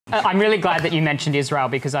I'm really glad that you mentioned Israel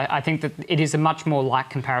because I think that it is a much more like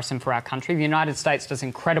comparison for our country. The United States does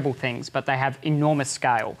incredible things, but they have enormous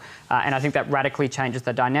scale. And I think that radically changes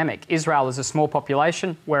the dynamic. Israel is a small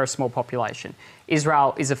population. We're a small population.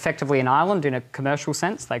 Israel is effectively an island in a commercial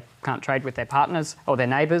sense. They can't trade with their partners or their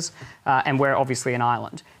neighbours. And we're obviously an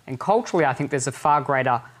island. And culturally, I think there's a far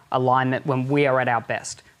greater alignment when we are at our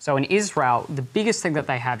best. So in Israel, the biggest thing that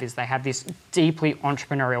they have is they have this deeply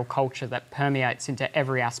entrepreneurial culture that permeates into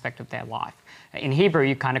every aspect of their life. In Hebrew,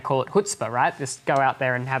 you kind of call it chutzpah, right? This go out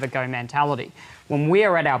there and have a go mentality. When we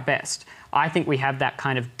are at our best, I think we have that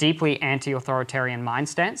kind of deeply anti-authoritarian mind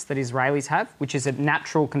stance that Israelis have, which is a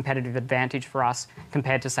natural competitive advantage for us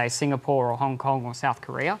compared to, say, Singapore or Hong Kong or South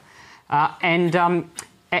Korea. And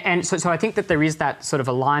so I think that there is that sort of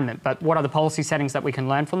alignment. But what are the policy settings that we can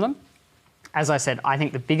learn from them? As I said, I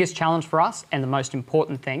think the biggest challenge for us and the most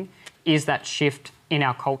important thing is that shift in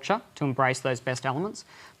our culture to embrace those best elements.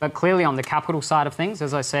 But clearly on the capital side of things,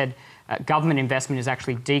 as I said, government investment is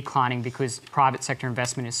actually declining because private sector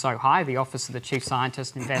investment is so high. The Office of the Chief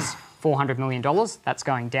Scientist invests $400 million. That's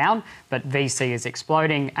going down. But VC is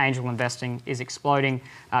exploding. Angel investing is exploding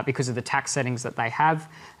because of the tax settings that they have.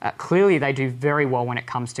 Clearly, they do very well when it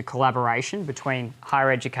comes to collaboration between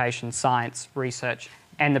higher education, science, research,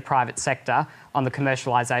 and the private sector on the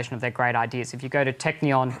commercialisation of their great ideas. If you go to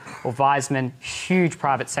Technion or Weizmann, huge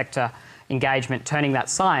private sector engagement, turning that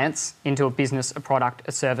science into a business, a product,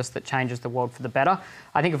 a service that changes the world for the better.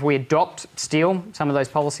 I think if we steal some of those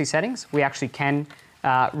policy settings, we actually can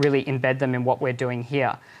really embed them in what we're doing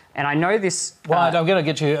here. And I know this... Wyatt, I'm going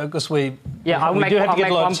to get you, because I'll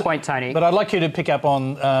make one point, Tony. But I'd like you to pick up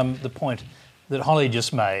on the point that Holly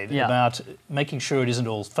just made about making sure it isn't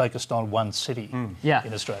all focused on one city in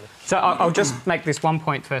Australia. So I'll just make this one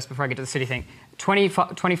point first before I get to the city thing.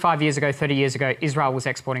 25 years ago, 30 years ago, Israel was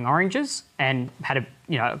exporting oranges and had a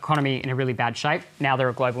economy in a really bad shape. Now they're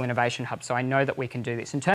a global innovation hub. So I know that we can do this. In terms